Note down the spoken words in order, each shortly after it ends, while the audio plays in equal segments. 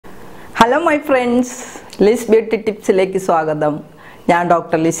Hello my friends, Liz Beauty Tips like Swagadam. I am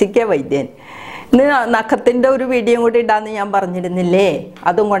Dr. Lizy K Vaidian. നഖത്തിന്റെ ഒരു video കൂടി ഇടാന്ന് ഞാൻ പറഞ്ഞിരുന്നില്ലേ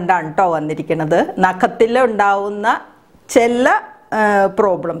അതുകൊണ്ടാണ് വന്നിരിക്കുന്നത് നഖത്തിൽ ഉണ്ടാവുന്ന ചില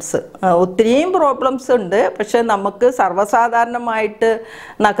പ്രോബ്ലംസ് ഒത്തിരിയും പ്രോബ്ലംസ് ഉണ്ട് പക്ഷേ നമുക്ക് സർവ്വസാധാരണമായിട്ട്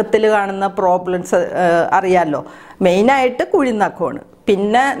നഖത്തിൽ കാണുന്ന പ്രോബ്ലംസ് അറിയാലോ മെയിൻ ആയിട്ട് കുഴിനഖമാണ്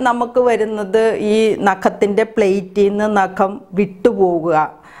പിന്നെ നമുക്ക് വരുന്നത് ഈ നഖത്തിന്റെ പ്ലേറ്റിൽ നിന്ന് നഖം വിട്ടുപോകുക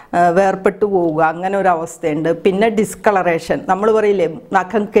വേർപെട്ടു പോവുക അങ്ങനെ ഒരു അവസ്ഥയുണ്ട് പിന്നെ ഡിസ്കളറേഷൻ നമ്മൾ പറയില്ലേ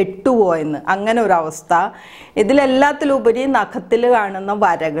നഖം കെട്ടുപോയെന്ന് അങ്ങനെ ഒരു അവസ്ഥ ഇതിലെല്ലാത്തിലുപരി നഖത്തിൽ കാണുന്ന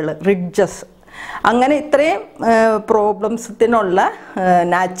വരകൾ റിഡ്ജസ് അങ്ങനെ ഇത്രയും പ്രോബ്ലംസിനുള്ള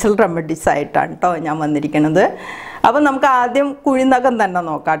നാച്ചുറൽ റെമഡീസ് ആയിട്ടാണ് ട്ടോ ഞാൻ വന്നിരിക്കുന്നത് അപ്പോൾ നമുക്ക് ആദ്യം കുഴിനഖം തന്നെ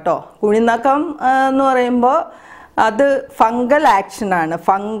നോക്കാം ട്ടോ കുഴിനഖം എന്ന് പറയുമ്പോൾ അത് ഫംഗൽ ആക്ഷനാണ്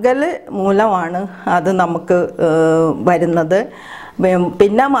ഫംഗൽ മൂലമാണ് അത് നമുക്ക് വരുന്നത്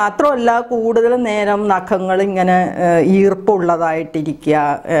പിന്നെ മാത്രമല്ല കൂടുതൽ നേരം നഖങ്ങൾ ഇങ്ങനെ ഈർപ്പുള്ളതായിട്ടിരിക്കുക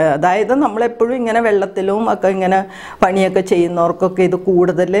അതായത് നമ്മളെപ്പോഴും ഇങ്ങനെ വെള്ളത്തിലും ഒക്കെ ഇങ്ങനെ പണിയൊക്കെ ചെയ്യുന്നവർക്കൊക്കെ ഇത്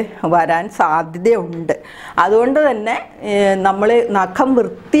കൂടുതൽ വരാൻ സാധ്യതയുണ്ട് അതുകൊണ്ട് തന്നെ നമ്മൾ നഖം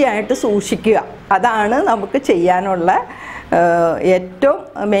വൃത്തിയായിട്ട് സൂക്ഷിക്കുക അതാണ് നമുക്ക് ചെയ്യാനുള്ള ഏറ്റവും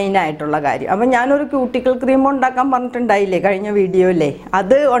മെയിൻ ആയിട്ടുള്ള കാര്യം അപ്പോൾ ഞാനൊരു ക്യൂട്ടിക്കൽ ക്രീം ഉണ്ടാക്കാൻ പറഞ്ഞിട്ടുണ്ടായില്ലേ കഴിഞ്ഞ വീഡിയോയിലേ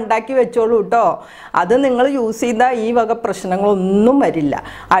അത് ഉണ്ടാക്കി വെച്ചോളൂ കേട്ടോ അത് നിങ്ങൾ യൂസ് ചെയ്താൽ ഈ വക പ്രശ്നങ്ങളൊന്നും വരില്ല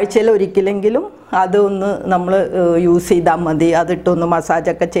ആഴ്ചയിൽ ഒരിക്കലെങ്കിലും അതൊന്ന് നമ്മൾ യൂസ് ചെയ്താൽ മതി അതിട്ടൊന്ന്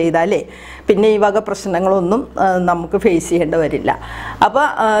മസാജൊക്കെ ചെയ്താലേ പിന്നെ ഈ വക പ്രശ്നങ്ങളൊന്നും നമുക്ക് ഫേസ് ചെയ്യേണ്ടി വരില്ല അപ്പോൾ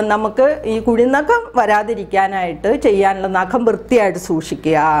നമുക്ക് ഈ കുഴിനഖം വരാതിരിക്കാനായിട്ട് ചെയ്യാനുള്ള നഖം വൃത്തിയായിട്ട്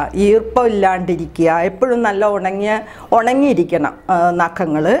സൂക്ഷിക്കുക ഈർപ്പം ഇല്ലാണ്ടിരിക്കുക എപ്പോഴും നല്ല ഉണങ്ങിയിരിക്കണം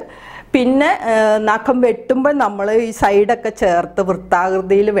നഖങ്ങൾ പിന്നെ നഖം വെട്ടുമ്പോൾ നമ്മൾ ഈ സൈഡൊക്കെ ചേർത്ത്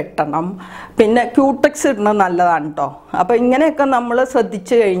വൃത്താകൃതിയിൽ വെട്ടണം പിന്നെ ക്യൂടെക്സ് ഇടുന്നത് നല്ലതാണ് കേട്ടോ അപ്പോൾ ഇങ്ങനെയൊക്കെ നമ്മൾ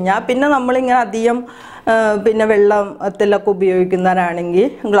ശ്രദ്ധിച്ചു കഴിഞ്ഞാൽ പിന്നെ നമ്മളിങ്ങനെ അധികം പിന്നെ വെള്ളത്തിലൊക്കെ ഉപയോഗിക്കുന്നവരാണെങ്കിൽ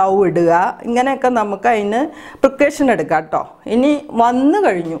ഗ്ലൗ ഇടുക ഇങ്ങനെയൊക്കെ നമുക്ക് അതിന് പ്രിക്കോഷൻ എടുക്കാം കേട്ടോ ഇനി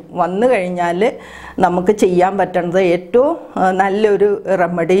വന്നു കഴിഞ്ഞാൽ നമുക്ക് ചെയ്യാൻ പറ്റുന്നത് ഏറ്റവും നല്ലൊരു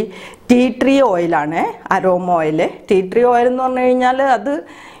റെമഡി ടീ ട്രീ ഓയിലാണ് aroma oil tea tree oil എന്ന് പറഞ്ഞു കഴിഞ്ഞാൽ അത്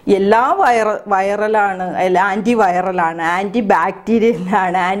എല്ലാ വൈറലാണ് ആൻറ്റി വൈറലാണ് ആൻറ്റി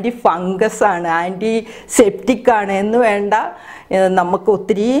ബാക്ടീരിയലാണ് ആൻറ്റി ഫംഗസ് ആണ് ആൻറ്റി സെപ്റ്റിക് ആണ് എന്ന് വേണ്ട നമുക്ക്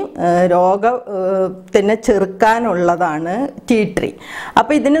ഒത്തിരി രോഗത്തിനെ ചെറുക്കാനുള്ളതാണ് ടീ ട്രീ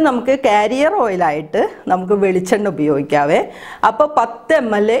അപ്പോൾ ഇതിന് നമുക്ക് കാരിയർ ഓയിലായിട്ട് നമുക്ക് വെളിച്ചെണ്ണ ഉപയോഗിക്കാവേ അപ്പോൾ 10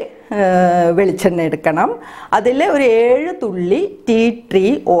 ml വെളിച്ചെണ്ണ എടുക്കണം അതിൽ ഒരു 7 തുള്ളി ടീ ട്രീ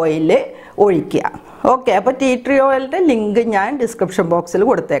ഓയിൽ ഒഴിക്കുക ഓക്കെ അപ്പോൾ ടീ ട്രീ ഓയിലിൻ്റെ ലിങ്ക് ഞാൻ ഡിസ്ക്രിപ്ഷൻ ബോക്സിൽ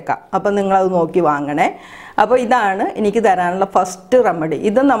കൊടുത്തേക്കാം അപ്പോൾ നിങ്ങളത് നോക്കി വാങ്ങണേ അപ്പോൾ ഇതാണ് എനിക്ക് തരാനുള്ള ഫസ്റ്റ് റെമഡി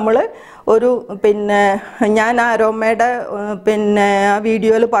ഇത് നമ്മൾ ഒരു പിന്നെ ഞാൻ അരോമയുടെ പിന്നെ ആ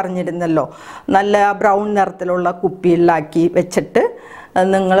വീഡിയോയിൽ പറഞ്ഞിരുന്നല്ലോ നല്ല ബ്രൗൺ നിറത്തിലുള്ള കുപ്പിയിലാക്കി വെച്ചിട്ട്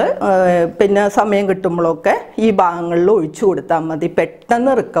നിങ്ങൾ പിന്നെ സമയം കിട്ടുമ്പോഴൊക്കെ ഈ ഭാഗങ്ങളിൽ ഒഴിച്ചു കൊടുത്താൽ മതി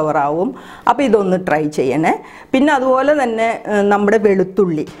പെട്ടെന്ന് റിക്കവർ ആവും അപ്പോൾ ഇതൊന്ന് ട്രൈ ചെയ്യണേ പിന്നെ അതുപോലെ തന്നെ നമ്മുടെ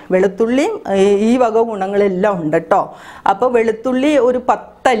വെളുത്തുള്ളിയും ഈ വക ഗുണങ്ങളെല്ലാം ഉണ്ട് കേട്ടോ അപ്പോൾ വെളുത്തുള്ളി ഒരു 10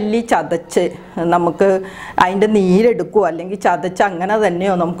 അല്ലി ചതച്ച് നമുക്ക് അതിൻ്റെ നീരെടുക്കുകയോ അല്ലെങ്കിൽ ചതച്ച് അങ്ങനെ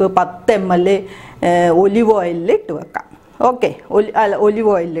തന്നെയോ നമുക്ക് 10 ml ഒലിവ് ഓയിലിൽ ഇട്ട് വെക്കാം ഓക്കെ ഒലിവ്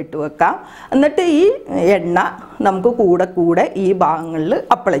ഓയിലിട്ട് വെക്കാം എന്നിട്ട് ഈ എണ്ണ നമുക്ക് കൂടെ ഈ ഭാഗങ്ങളിൽ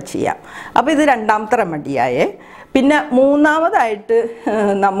അപ്ലൈ ചെയ്യാം അപ്പോൾ ഇത് രണ്ടാമത്തെ റെമഡിയായേ പിന്നെ മൂന്നാമതായിട്ട്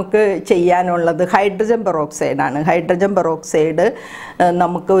നമുക്ക് ചെയ്യാനുള്ളത് ഹൈഡ്രജൻ പെറോക്സൈഡാണ് ഹൈഡ്രജൻ പെറോക്സൈഡ്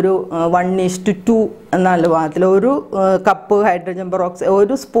നമുക്കൊരു 1:2 എന്നുള്ള ഭാഗത്തിൽ ഒരു കപ്പ് ഹൈഡ്രജൻ പെറോക്സൈഡ്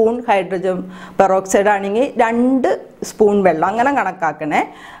ഒരു സ്പൂൺ ഹൈഡ്രജൻ പെറോക്സൈഡ് ആണെങ്കിൽ 2 സ്പൂൺ വെള്ളം അങ്ങനെ കണക്കാക്കണേ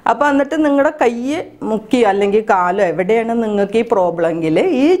അപ്പോൾ എന്നിട്ട് നിങ്ങളുടെ കൈ മുക്കി അല്ലെങ്കിൽ കാലോ എവിടെയാണ് നിങ്ങൾക്ക് ഈ പ്രോബ്ലം എങ്കിൽ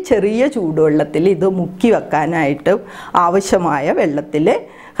ഈ ചെറിയ ചൂടുവെള്ളത്തിൽ ഇത് മുക്കി വെക്കാനായിട്ട് ആവശ്യമായ വെള്ളത്തിൽ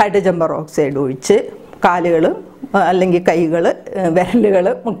ഹൈഡ്രജൻ പെറോക്സൈഡ് ഒഴിച്ച് കാലുകൾ അല്ലെങ്കിൽ കൈകൾ വിരലുകൾ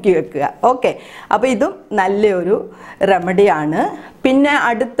മുക്കി വെക്കുക ഓക്കെ അപ്പോൾ ഇതും നല്ലൊരു റെമഡിയാണ് പിന്നെ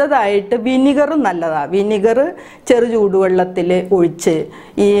അടുത്തതായിട്ട് വിനിഗറും നല്ലതാണ് വിനിഗർ ചെറു ചൂടുവെള്ളത്തിൽ ഒഴിച്ച്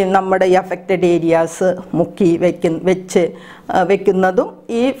ഈ നമ്മുടെ ഈ അഫക്റ്റഡ് ഏരിയാസ് മുക്കി വെക്കുന്നതും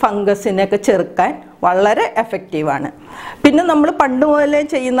ഈ ഫംഗസിനെയൊക്കെ ചെറുക്കാൻ വളരെ എഫക്റ്റീവാണ് പിന്നെ നമ്മൾ പണ്ട് മുതലേ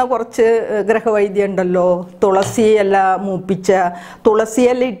ചെയ്യുന്ന കുറച്ച് ഗൃഹവൈദ്യം ഉണ്ടല്ലോ തുളസിയില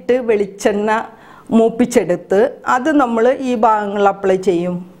തുളസിയില ഇട്ട് വെളിച്ചെണ്ണ മൂപ്പിച്ചെടുത്ത് അത് നമ്മൾ ഈ ഭാഗങ്ങൾ അപ്ലൈ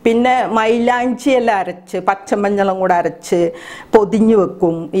ചെയ്യും പിന്നെ മൈലാഞ്ചി എല്ലാം അരച്ച് പച്ചമഞ്ഞളും കൂടെ അരച്ച് പൊതിഞ്ഞു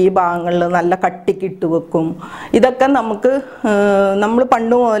വെക്കും ഈ ഭാഗങ്ങളിൽ നല്ല കട്ടിക്കിട്ട് വെക്കും ഇതൊക്കെ നമുക്ക് നമ്മൾ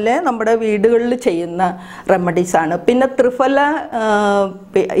പണ്ട് മുതലേ നമ്മുടെ വീടുകളിൽ ചെയ്യുന്ന റെമഡീസാണ് പിന്നെ ത്രിഫല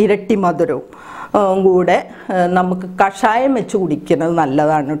ഇരട്ടി മധുരവും കൂടെ നമുക്ക് കഷായം വെച്ച് കുടിക്കുന്നത്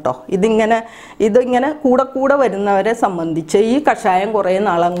നല്ലതാണ് കേട്ടോ. ഇതിങ്ങനെ കൂടെ വരുന്നവരെ സംബന്ധിച്ച് ഈ കഷായം കുറേ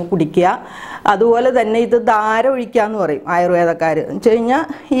നാളങ്ങ് കുടിക്കുക. അതുപോലെ തന്നെ ഇത് ധാര ഒഴിക്കുക എന്ന് പറയും ആയുർവേദക്കാർ. എന്ന് വെച്ച് കഴിഞ്ഞാൽ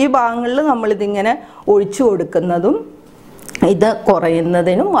ഈ ഭാഗങ്ങളിൽ നമ്മളിതിങ്ങനെ ഒഴിച്ചു കൊടുക്കുന്നതും ഇത്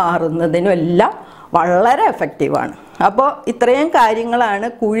കുറയുന്നതിനും മാറുന്നതിനും എല്ലാം വളരെ എഫക്റ്റീവാണ്. അപ്പോൾ ഇത്രയും കാര്യങ്ങളാണ്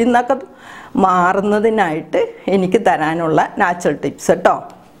കുഴിനഖം മാറുന്നതിനായിട്ട് എനിക്ക് തരാനുള്ള നാച്ചുറൽ ടിപ്സ് കേട്ടോ.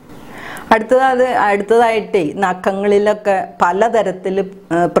 അടുത്തതായിട്ട് നഖങ്ങളിലൊക്കെ പലതരത്തിൽ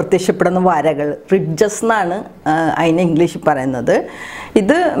പ്രത്യക്ഷപ്പെടുന്ന വരകൾ, റിഡ്ജസ് എന്നാണ് അതിന് ഇംഗ്ലീഷിൽ പറയുന്നത്.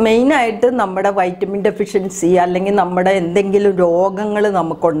 ഇത് മെയിനായിട്ട് നമ്മുടെ വൈറ്റമിൻ ഡെഫിഷ്യൻസി അല്ലെങ്കിൽ നമ്മുടെ എന്തെങ്കിലും രോഗങ്ങൾ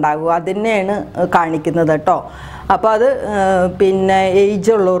നമുക്കുണ്ടാകും അതിനെയാണ് കാണിക്കുന്നത് കേട്ടോ. അപ്പോൾ അത് പിന്നെ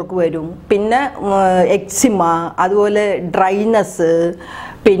ഏജ് ഉള്ളവർക്ക് വരും. പിന്നെ എക്സിമ, അതുപോലെ ഡ്രൈനസ്,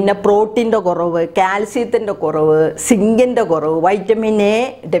 പിന്നെ പ്രോട്ടീൻ്റെ കുറവ്, കാൽസ്യത്തിൻ്റെ കുറവ്, സിങ്കിൻ്റെ കുറവ്, വൈറ്റമിൻ എ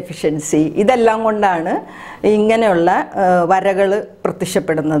ഡെഫിഷ്യൻസി, ഇതെല്ലാം കൊണ്ടാണ് ഇങ്ങനെയുള്ള വരകൾ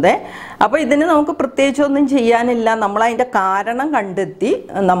പ്രത്യക്ഷപ്പെടുന്നത്. അപ്പോൾ ഇതിന് നമുക്ക് പ്രത്യേകിച്ചൊന്നും ചെയ്യാനില്ല. നമ്മളതിൻ്റെ കാരണം കണ്ടെത്തി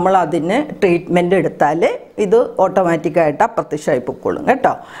നമ്മളതിന് ട്രീറ്റ്മെൻറ്റ് എടുത്താൽ ഇത് ഓട്ടോമാറ്റിക്കായിട്ട് അപ്രത്യക്ഷമായി പൊക്കോളും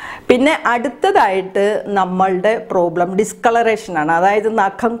കേട്ടോ. പിന്നെ അടുത്തതായിട്ട് നമ്മളുടെ പ്രോബ്ലം ഡിസ്കളറേഷനാണ്. അതായത്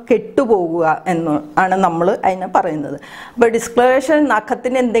നഖം കെട്ടുപോകുക എന്ന് ആണ് നമ്മൾ അതിനെ പറയുന്നത്. അപ്പോൾ ഡിസ്കളറേഷൻ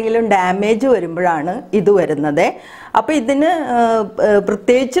നഖത്തിന് എന്തെങ്കിലും ഡാമേജ് വരുമ്പോഴാണ് ഇത് വരുന്നത്. അപ്പോൾ ഇതിന്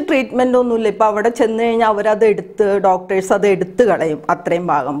പ്രത്യേകിച്ച് ട്രീറ്റ്മെൻ്റ് ഒന്നുമില്ല. ഇപ്പോൾ അവിടെ ചെന്ന് കഴിഞ്ഞാൽ ഡോക്ടേഴ്സ് അത് എടുത്ത് കളയും അത്രയും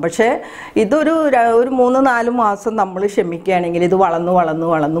ഭാഗം. പക്ഷേ ഇതൊരു 3-4 മാസം നമ്മൾ ക്ഷമിക്കുകയാണെങ്കിൽ ഇത് വളർന്ന്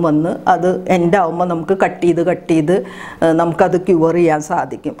വന്ന് അത് എൻഡ് ആകുമ്പോൾ നമുക്ക് കട്ട് ചെയ്ത് നമുക്കത് ക്യൂർ ചെയ്യാൻ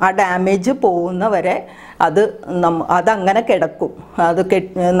സാധിക്കും. ആ ഡാമേജ് പോകുന്നവരെ അതങ്ങനെ കിടക്കും.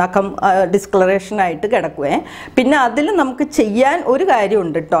 നഖം ഡിസ്കളറേഷനായിട്ട് കിടക്കുവേ. പിന്നെ അതിൽ നമുക്ക് ചെയ്യാൻ ഒരു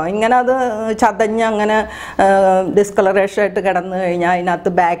കാര്യമുണ്ട് കേട്ടോ. ഇങ്ങനെ അത് ചതഞ്ഞ് അങ്ങനെ ഡിസ്കളറേഷനായിട്ട് കിടന്നു കഴിഞ്ഞാൽ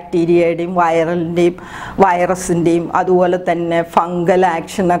അതിനകത്ത് ബാക്ടീരിയയുടെയും വൈറസിൻ്റെയും അതുപോലെ തന്നെ ഫംഗൽ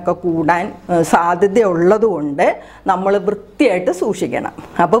ആക്ഷനൊക്കെ കൂടാൻ സാധ്യതയുള്ളത് കൊണ്ട് നമ്മൾ വൃത്തിയായിട്ട് സൂക്ഷിക്കണം.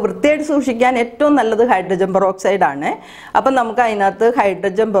 അപ്പോൾ വൃത്തിയായിട്ട് സൂക്ഷിക്കാൻ ഏറ്റവും നല്ലത് ഹൈഡ്രജൻ പെറോക്സൈഡാണ്. അപ്പം നമുക്ക് അതിനകത്ത്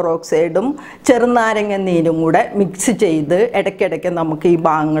ഹൈഡ്രജൻ പെറോക്സൈഡും ചെറുനാരങ്ങ നീരും കൂടെ മിക്സ് ചെയ്ത് ഇടയ്ക്കിടയ്ക്ക് നമുക്ക് ഈ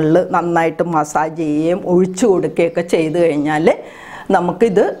ഭാഗങ്ങളിൽ നന്നായിട്ട് മസാജ് ചെയ്യുകയും ഒഴിച്ചു കൊടുക്കുകയൊക്കെ ചെയ്ത് കഴിഞ്ഞാൽ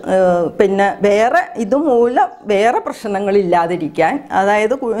നമുക്കിത് പിന്നെ ഇതുമൂലം വേറെ പ്രശ്നങ്ങളില്ലാതിരിക്കാൻ,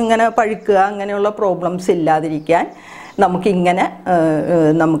 അതായത് ഇങ്ങനെ പഴുക്കുക അങ്ങനെയുള്ള പ്രോബ്ലംസ് ഇല്ലാതിരിക്കാൻ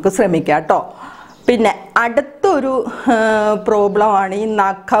നമുക്ക് ശ്രമിക്കാം കേട്ടോ. പിന്നെ അടുത്തൊരു പ്രോബ്ലമാണ് ഈ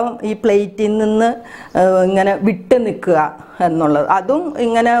നഖം ഈ പ്ലേറ്റിൽ നിന്ന് ഇങ്ങനെ വിട്ട് നിൽക്കുക എന്നുള്ളത്. അതും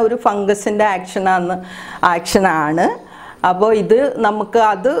ഇങ്ങനെ ഒരു ഫംഗസിൻ്റെ ആക്ഷനാണ്. അപ്പോൾ ഇത് നമുക്ക്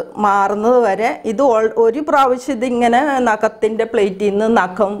അത് മാറുന്നത് വരെ ഒരു പ്രാവശ്യം ഇതിങ്ങനെ നഖത്തിൻ്റെ പ്ലേറ്റിൽ നിന്ന്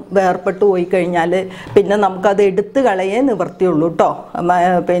നഖം വേർപെട്ട് പോയി കഴിഞ്ഞാൽ പിന്നെ നമുക്കത് എടുത്ത് കളയേ നിവർത്തിയുള്ളൂ കേട്ടോ.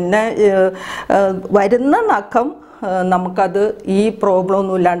 പിന്നെ വരുന്ന നഖം നമുക്കത് ഈ പ്രോബ്ലം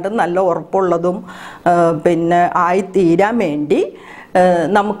ഒന്നും ഇല്ലാണ്ട് നല്ല ഉറപ്പുള്ളതും പിന്നെ ആയിത്തീരാൻ വേണ്ടി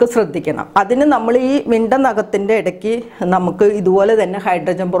നമുക്ക് ശ്രദ്ധിക്കണം. അതിന് നമ്മൾ ഈ വിണ്ട നഖത്തിൻ്റെ ഇടയ്ക്ക് നമുക്ക് ഇതുപോലെ തന്നെ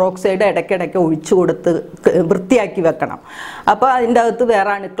ഹൈഡ്രജൻ പെറോക്സൈഡ് ഇടയ്ക്കിടയ്ക്ക് ഒഴിച്ചു കൊടുത്ത് വൃത്തിയാക്കി വെക്കണം. അപ്പോൾ അതിൻ്റെ അകത്ത്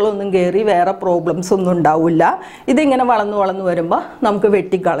വേറെ അണുക്കളൊന്നും കയറി വേറെ പ്രോബ്ലംസ് ഒന്നും ഉണ്ടാവില്ല. ഇതിങ്ങനെ വളർന്നു വരുമ്പോൾ നമുക്ക്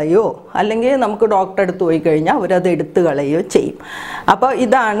വെട്ടിക്കളയോ അല്ലെങ്കിൽ നമുക്ക് ഡോക്ടറെ അടുത്ത് പോയി കഴിഞ്ഞാൽ അവരത് എടുത്ത് കളയുകയോ ചെയ്യും. അപ്പോൾ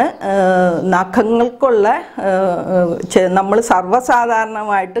ഇതാണ് നഖങ്ങൾക്കുള്ള നമ്മൾ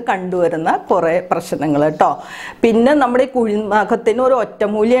സർവ്വസാധാരണമായിട്ട് കണ്ടുവരുന്ന കുറേ പ്രശ്നങ്ങൾ കേട്ടോ. പിന്നെ നമ്മുടെ ഈ കുഴിനഖത്തിന് ഒരു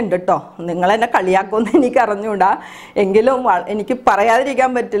ഒറ്റമൂല്യം ഉണ്ട് കേട്ടോ. നിങ്ങളെന്നെ കളിയാക്കുമെന്ന് എനിക്ക് അറിഞ്ഞൂടാ, എങ്കിലും എനിക്ക് പറയാതിരിക്കാൻ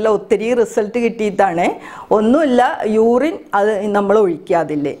പറ്റില്ല. ഒത്തിരി റിസൾട്ട് കിട്ടിയിട്ടാണ്. ഒന്നുമില്ല, യൂറിൻ അത് നമ്മൾ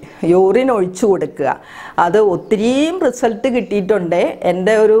ഒഴിക്കാതില്ലേ, യൂറിൻ ഒഴിച്ചു കൊടുക്കുക. അത് ഒത്തിരിയും റിസൾട്ട് കിട്ടിയിട്ടുണ്ട്.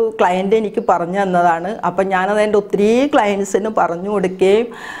 എൻ്റെ ഒരു ക്ലയൻറ്റ് എനിക്ക് പറഞ്ഞു തന്നതാണ്. അപ്പം ഞാനത് എൻ്റെ ഒത്തിരി ക്ലയൻസിന് പറഞ്ഞു കൊടുക്കുകയും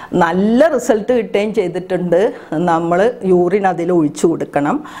നല്ല റിസൾട്ട് കിട്ടുകയും ചെയ്തിട്ടുണ്ട്. നമ്മൾ യൂറിൻ അതിൽ ഒഴിച്ചു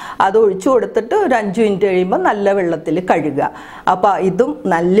കൊടുക്കണം. അത് ഒഴിച്ചു കൊടുത്തിട്ട് ഒരു 5 മിനിറ്റ് കഴിയുമ്പോൾ നല്ല വെള്ളത്തിൽ കഴുകുക. അപ്പോൾ ഇതും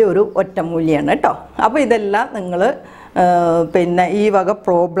നല്ലൊരു ഒറ്റമൂലിയാണ് കേട്ടോ. അപ്പോൾ ഇതെല്ലാം നിങ്ങൾ പിന്നെ ഈ വക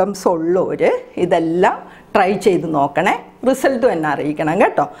പ്രോബ്ലംസ് ഉള്ളവർ ഇതെല്ലാം ട്രൈ ചെയ്ത് നോക്കണേ. റിസൾട്ടും എന്നെ അറിയിക്കണം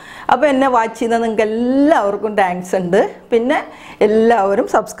കേട്ടോ. അപ്പോൾ എന്നെ വാച്ച് ചെയ്ത നിങ്ങൾക്ക് എല്ലാവർക്കും താങ്ക്സ് ഉണ്ട്. പിന്നെ എല്ലാവരും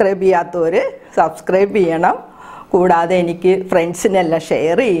സബ്സ്ക്രൈബ് ചെയ്യാത്തവർ സബ്സ്ക്രൈബ് ചെയ്യണം. കൂടാതെ എനിക്ക് ഫ്രണ്ട്സിനെല്ലാം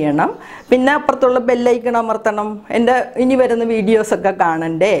ഷെയർ ചെയ്യണം. പിന്നെ അപ്പുറത്തുള്ള ബെല്ലൈക്കൺ അമർത്തണം. എൻ്റെ ഇനി വരുന്ന വീഡിയോസൊക്കെ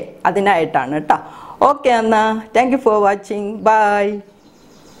കാണണ്ടേ, അതിനായിട്ടാണ് കേട്ടോ. ഓക്കെ എന്നാൽ thank you for watching. By.